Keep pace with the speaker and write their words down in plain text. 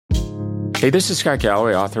Hey, this is Scott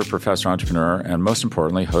Galloway, author, professor, entrepreneur, and most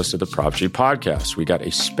importantly, host of the Prop G podcast. We got a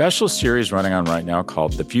special series running on right now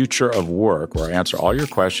called The Future of Work, where I answer all your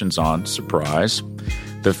questions on, surprise,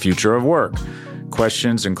 the future of work.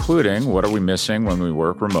 Questions including, what are we missing when we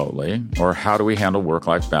work remotely? Or how do we handle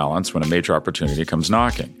work-life balance when a major opportunity comes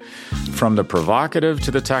knocking? From the provocative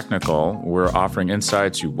to the technical, we're offering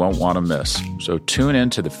insights you won't want to miss. So tune in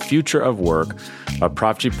to The Future of Work, a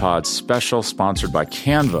Prop G Pod special sponsored by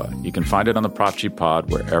Canva. You can find it on the Prop G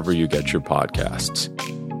Pod wherever you get your podcasts.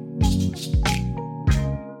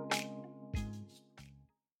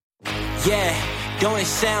 Yeah. Don't it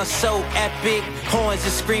sound so epic? Horns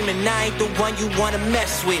are screaming, I ain't the one you wanna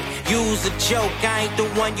mess with. Use a joke, I ain't the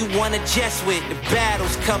one you wanna jest with. The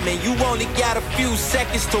battle's coming, you only got a few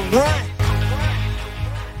seconds to run.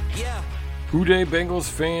 Yeah. Who Dey Bengals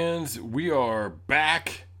fans, we are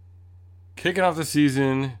back, kicking off the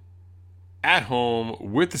season at home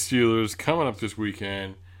with the Steelers coming up this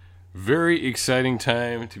weekend. Very exciting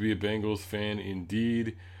time to be a Bengals fan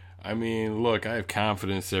indeed. I mean, look, I have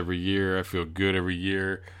confidence every year. I feel good every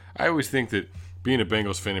year. I always think that being a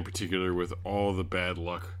Bengals fan in particular, with all the bad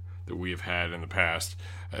luck that we have had in the past,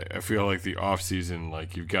 I feel like the offseason,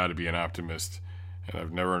 like, you've got to be an optimist. And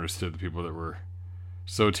I've never understood the people that were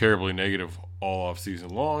so terribly negative all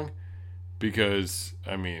offseason long because,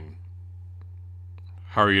 I mean,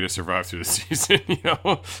 how are you going to survive through the season,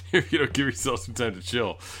 if you don't give yourself some time to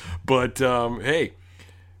chill? But, hey,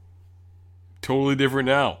 totally different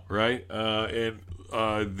now, right? And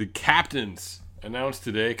the captains announced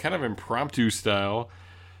today, kind of impromptu style.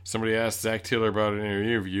 Somebody asked Zach Taylor about it in an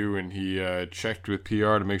interview, and he checked with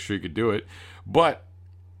PR to make sure he could do it. But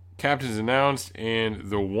captains announced,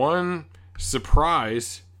 and the one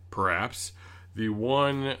surprise, perhaps, the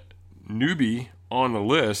one newbie on the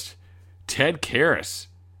list, Ted Karras.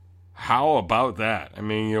 How about that? I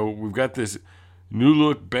mean, we've got this new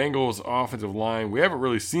look Bengals offensive line. We haven't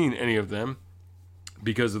really seen any of them,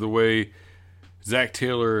 because of the way Zach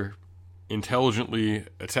Taylor intelligently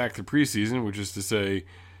attacked the preseason, which is to say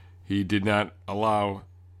he did not allow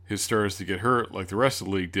his starters to get hurt like the rest of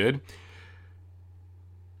the league did.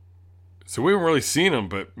 So we haven't really seen him,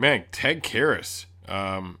 but man, Ted Karras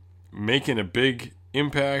making a big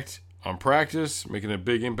impact on practice, making a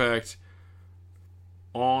big impact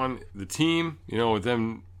on the team, with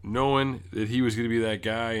them knowing that he was going to be that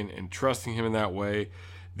guy and trusting him in that way.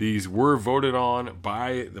 These were voted on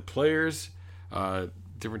by the players.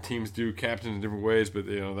 Different teams do captains in different ways, but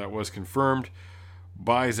that was confirmed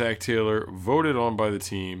by Zach Taylor, voted on by the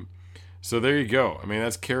team. So there you go. I mean,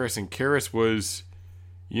 that's Karras, and Karras was,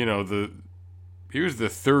 he was the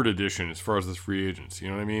third edition as far as the free agents. You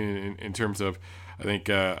know what I mean? In terms of, I think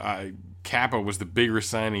Kappa was the bigger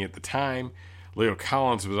signing at the time. Leo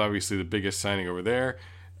Collins was obviously the biggest signing over there,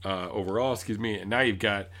 overall. And now you've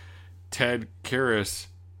got Ted Karras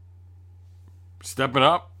stepping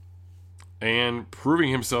up and proving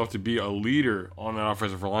himself to be a leader on that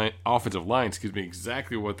offensive line,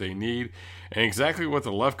 exactly what they need and exactly what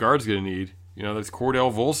the left guard's going to need. That's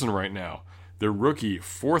Cordell Volson right now, the rookie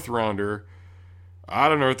 4th rounder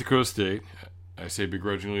out of North Dakota State. I say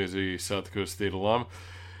begrudgingly as a South Dakota State alum.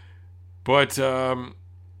 But, that's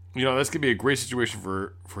going to be a great situation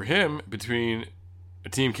for him between a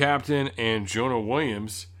team captain and Jonah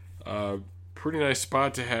Williams. Pretty nice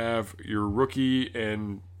spot to have your rookie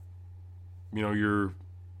and, your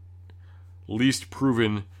least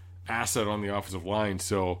proven asset on the offensive line.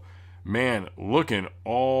 So, man, looking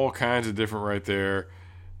all kinds of different right there.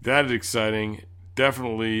 That is exciting.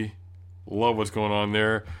 Definitely love what's going on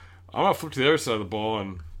there. I'm going to flip to the other side of the ball,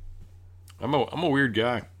 and I'm a weird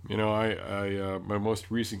guy. I my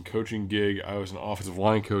most recent coaching gig, I was an offensive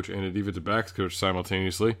line coach and a defensive backs coach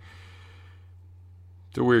simultaneously.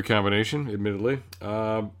 It's a weird combination, admittedly.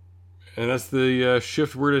 And that's the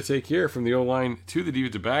shift we're to take here from the O-line to the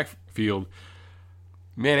defensive backfield.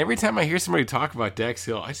 Man, every time I hear somebody talk about Dax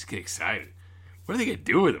Hill, I just get excited. What are they going to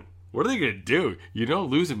do with him? What are they going to do?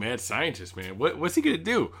 Lose a mad scientist, man. What's he going to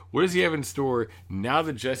do? What does he have in store now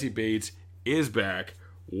that Jesse Bates is back?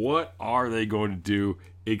 What are they going to do?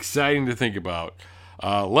 Exciting to think about.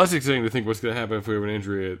 Less exciting to think what's going to happen if we have an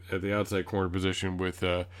injury at the outside corner position with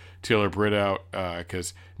Taylor Britt out,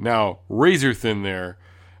 because now razor thin there.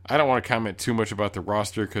 I don't want to comment too much about the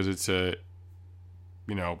roster because it's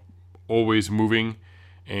always moving,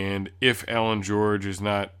 and if Alan George is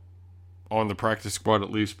not on the practice squad,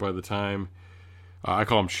 at least by the time I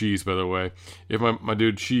call him Cheese, by the way. If my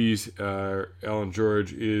dude Cheese, Alan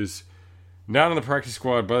George, is not on the practice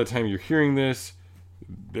squad by the time you're hearing this,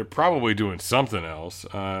 they're probably doing something else.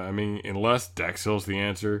 Unless Dax Hill's the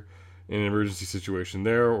answer, in an emergency situation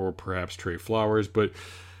there, or perhaps Trey Flowers, but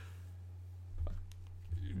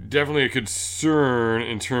definitely a concern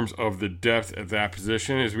in terms of the depth at that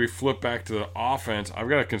position. As we flip back to the offense, I've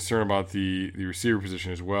got a concern about the receiver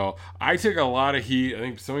position as well. I took a lot of heat. I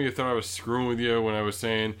think some of you thought I was screwing with you when I was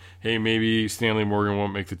saying, hey, maybe Stanley Morgan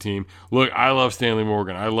won't make the team. Look, I love Stanley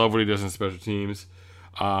Morgan. I love what he does in special teams.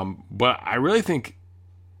 But I really think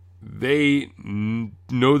they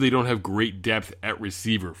know they don't have great depth at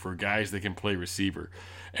receiver for guys that can play receiver.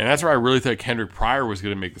 And that's where I really thought Kendrick Pryor was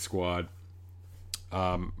going to make the squad.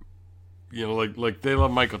 Like they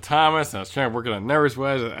love Michael Thomas, and I was trying to work it on nervous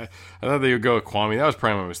wise. I thought they would go with Kwame. That was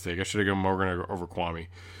probably my mistake. I should have gone Morgan over Kwame.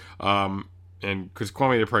 And because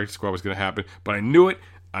Kwame, the practice squad was going to happen. But I knew it.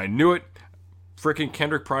 Freaking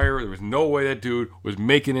Kendrick Pryor, there was no way that dude was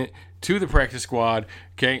making it to the practice squad.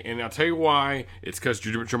 Okay, and I'll tell you why. It's because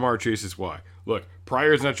Jamar Chase is why. Look,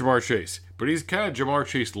 Pryor's not Jamar Chase, but he's kind of Jamar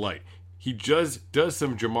Chase light. He just does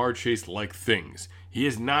some Jamar Chase-like things. He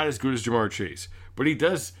is not as good as Jamar Chase, but he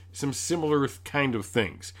does some similar kind of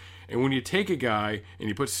things. And when you take a guy and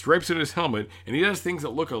you put stripes in his helmet, and he does things that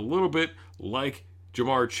look a little bit like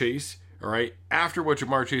Jamar Chase, all right, after what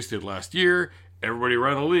Jamar Chase did last year, everybody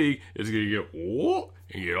around the league is going to get, whoa,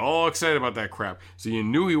 and get all excited about that crap. So you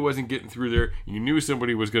knew he wasn't getting through there. You knew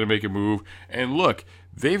somebody was going to make a move. And look,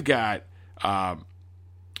 they've got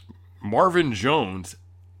Marvin Jones.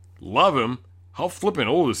 Love him. How flippin'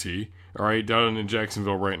 old is he? All right, down in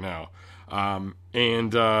Jacksonville right now.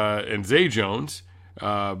 And Zay Jones,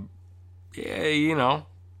 kind of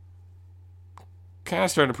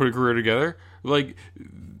starting to put a career together. Like,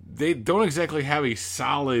 they don't exactly have a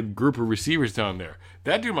solid group of receivers down there.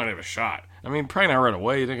 That dude might have a shot. I mean, probably not right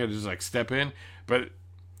away. You think I'd just, step in? But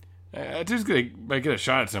that dude's might get a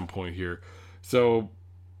shot at some point here. So,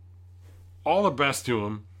 all the best to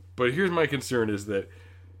him. But here's my concern is that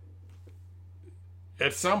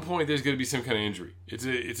at some point there's going to be some kind of injury. It's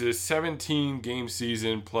a 17-game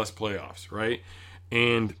season plus playoffs, right?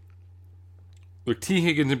 And look, T.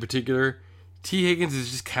 Higgins in particular, T. Higgins is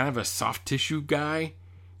just kind of a soft tissue guy.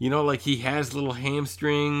 Like he has little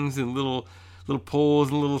hamstrings and little pulls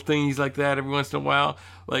and little things like that every once in a while.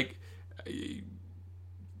 Like,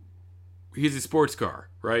 he's a sports car,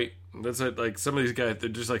 right? That's like some of these guys, they're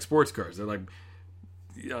just like sports cars. They're like,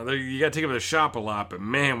 you got to take them to the shop a lot, but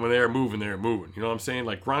man, when they're moving, they're moving. You know what I'm saying?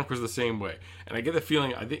 Like Gronk was the same way. And I get the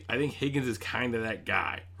feeling, I think Higgins is kind of that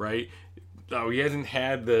guy, right? He hasn't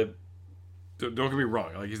had don't get me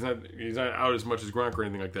wrong, like he's not out as much as Gronk or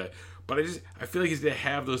anything like that. But I feel like he's going to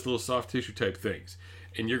have those little soft tissue type things.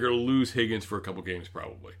 And you're going to lose Higgins for a couple games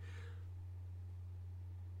probably.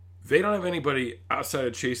 They don't have anybody outside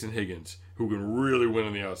of Chase and Higgins who can really win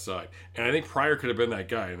on the outside. And I think Pryor could have been that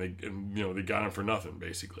guy, and they got him for nothing,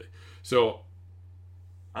 basically. So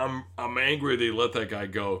I'm angry they let that guy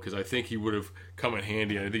go because I think he would have come in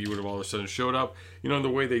handy. I think he would have all of a sudden showed up, in the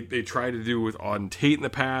way they tried to do with Auden Tate in the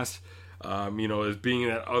past, as being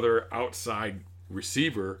that other outside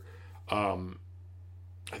receiver.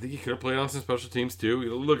 I think he could have played on some special teams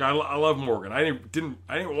too. Look, I love Morgan. I didn't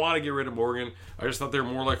want to get rid of Morgan. I just thought they were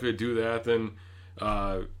more likely to do that than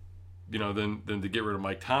to get rid of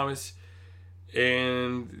Mike Thomas.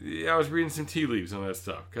 And I was reading some tea leaves on that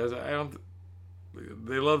stuff because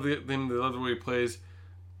they love him. They love the way he plays.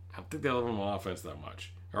 I don't think they love him on offense that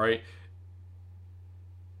much. All right,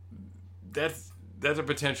 that's a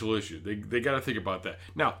potential issue. They got to think about that.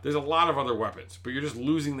 Now, there's a lot of other weapons, but you're just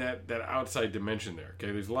losing that outside dimension there.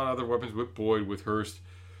 Okay, there's a lot of other weapons with Boyd, with Hurst,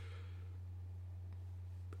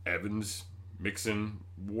 Evans, Mixon,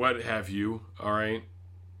 what have you. All right,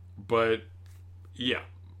 but yeah,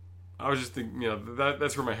 I was just thinking,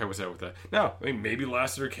 that's where my head was at with that. Now, I mean, maybe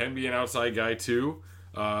Lassiter can be an outside guy too.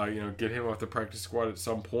 Get him off the practice squad at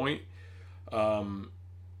some point.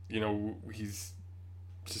 He's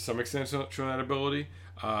to some extent shown that ability.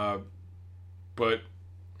 But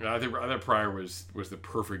I think Pryor was the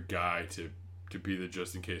perfect guy to be the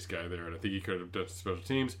just in case guy there, and I think he could have done some special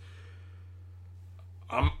teams.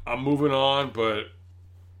 I'm moving on, but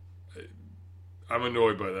I'm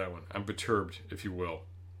annoyed by that one. I'm perturbed, if you will.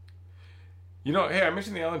 Hey, I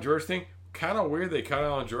mentioned the Alan George thing. Kind of weird they cut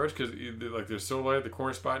Alan George because they're so light at the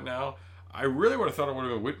corner spot now. I really would have thought it would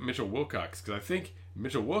have been Mitchell Wilcox because I think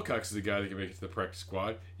Mitchell Wilcox is the guy that can make it to the practice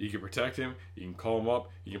squad. You can protect him. You can call him up.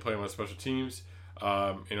 You can play him on special teams.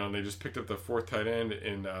 And they just picked up the fourth tight end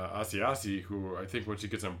in Asiasi, who I think once he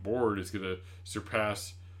gets on board is going to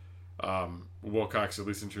surpass Wilcox, at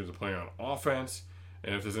least in terms of playing on offense.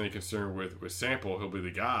 And if there's any concern with Sample, he'll be the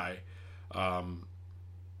guy,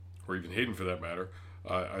 or even Hayden for that matter.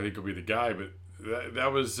 I think he'll be the guy. But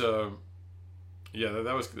that was yeah,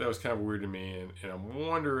 that was kind of weird to me, and I'm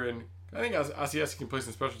wondering. I think Asiasi can play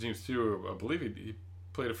some special teams too. I believe he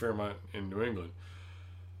played a fair amount in New England.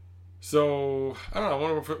 So I don't know. I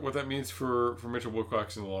wonder what that means for Mitchell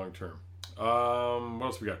Wilcox in the long term. What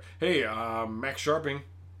else we got? Hey, Max Sharping,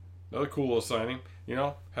 another cool little signing. You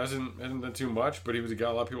know, hasn't done too much, but he was a guy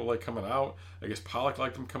a lot of people like coming out. I guess Pollock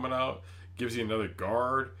liked him coming out. Gives you another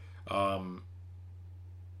guard.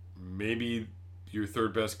 Maybe your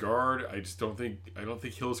third best guard. I don't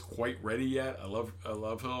think Hill's quite ready yet. I love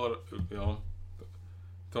Hill. You know,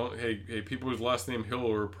 hey people whose last name Hill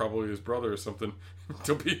are probably his brother or something.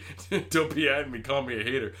 don't be at me, call me a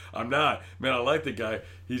hater. I'm not, man. I like the guy.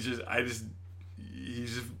 He's just a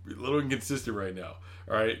little inconsistent right now.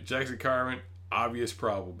 All right, Jackson Carman, obvious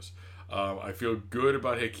problems. I feel good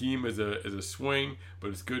about Hakeem as a swing, but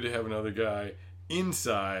it's good to have another guy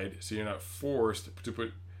inside, so you're not forced to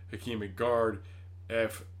put Hakeem at guard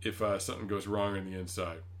if something goes wrong on the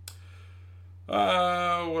inside.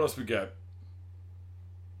 What else we got?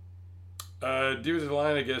 Defensive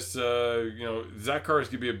line, I guess. Zach Carter's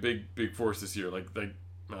gonna be a big force this year.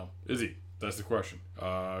 Is he? That's the question.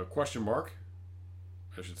 Question mark,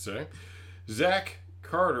 I should say. Zach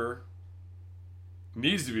Carter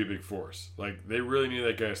needs to be a big force. Like, they really need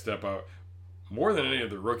that guy to step out more than any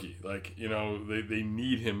other rookie. Like, you know, they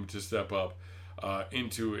need him to step up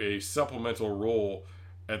into a supplemental role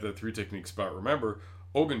at the 3 technique spot. Remember,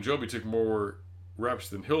 Ogunjobi took more reps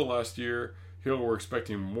than Hill last year. Hill, we're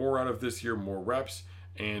expecting more out of this year, more reps,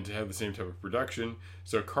 and to have the same type of production.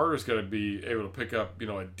 So Carter's got to be able to pick up, you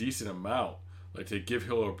know, a decent amount, like to give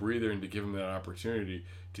Hill a breather and to give him that opportunity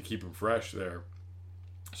to keep him fresh there.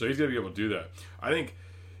 So he's got to be able to do that. I think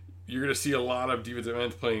you're going to see a lot of defensive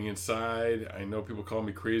ends playing inside. I know people call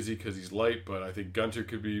me crazy because he's light, but I think Gunter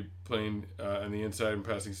could be playing on the inside in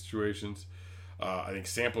passing situations. I think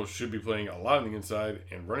Sample should be playing a lot on the inside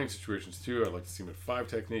and running situations too. I'd like to see him at 5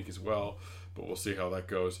 technique as well, but we'll see how that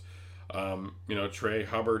goes. Trey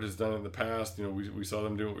Hubbard has done it in the past. You know, we saw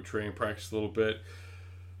them doing it with Trey in practice a little bit.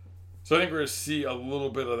 So I think we're going to see a little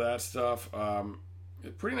bit of that stuff. A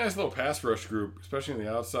pretty nice little pass rush group, especially on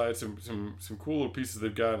the outside. Some cool little pieces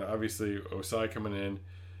they've got. Obviously, Osai coming in.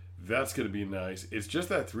 That's going to be nice. It's just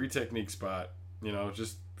that 3 technique spot, you know,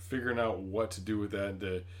 just figuring out what to do with that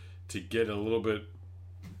and to get a little bit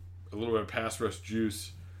of pass rush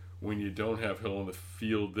juice when you don't have Hill on the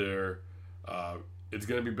field there. It's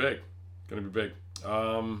going to be big.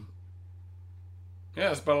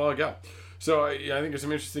 That's about all I got. So I think there's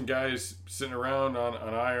some interesting guys sitting around on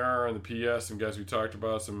IR and the PS, some guys we talked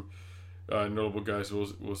about, some notable guys.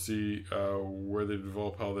 We'll see where they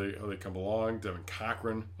develop, how they come along. Devin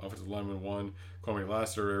Cochran, offensive lineman 1. Kwame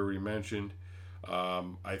Lassiter, I already mentioned.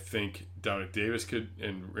 I think Dominic Davis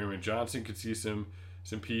and Raymond Johnson could see some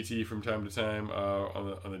PT from time to time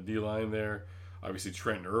on the D line there. Obviously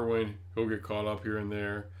Trenton Irwin, he'll get caught up here and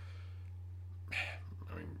there.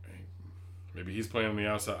 I mean, maybe he's playing on the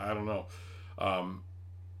outside. I don't know.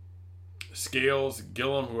 Scales,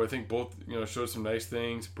 Gillum, who I think both, you know, showed some nice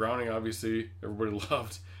things. Browning, obviously, everybody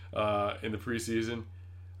loved in the preseason.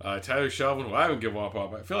 Tyler Shelvin, who I haven't given up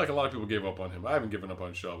on. I feel like a lot of people gave up on him. I haven't given up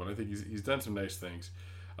on Shelvin. I think he's done some nice things.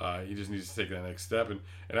 He just needs to take that next step. And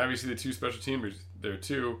obviously the 2 special teamers there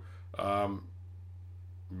too.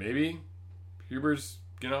 Maybe Huber's,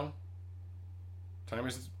 you know,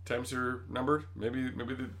 times are numbered. Maybe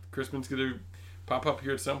the Crispin's going to pop up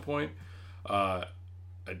here at some point.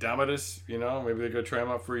 Adamatus, you know, maybe they go try him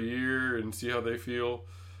out for a year and see how they feel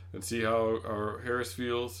and see how Harris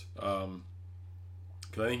feels. Because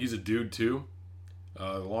I think he's a dude too,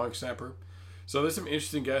 the long snapper. So there's some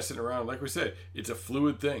interesting guys sitting around. Like we said, it's a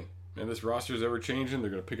fluid thing, and this roster is ever changing. They're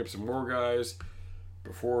going to pick up some more guys.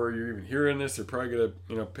 Before you're even hearing this, they're probably going to,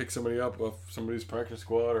 you know, pick somebody up off somebody's practice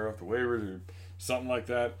squad or off the waivers or something like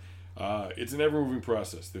that. It's an ever-moving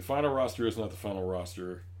process. The final roster is not the final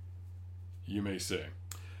roster, you may say.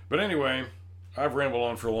 But anyway, I've rambled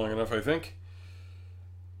on for long enough, I think.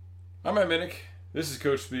 I'm Matt Minnick. This is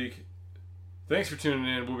Coach Speak. Thanks for tuning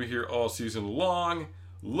in. We'll be here all season long.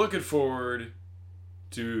 Looking forward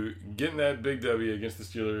to getting that big W against the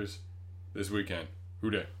Steelers this weekend. Hoo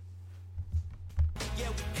day. Yeah,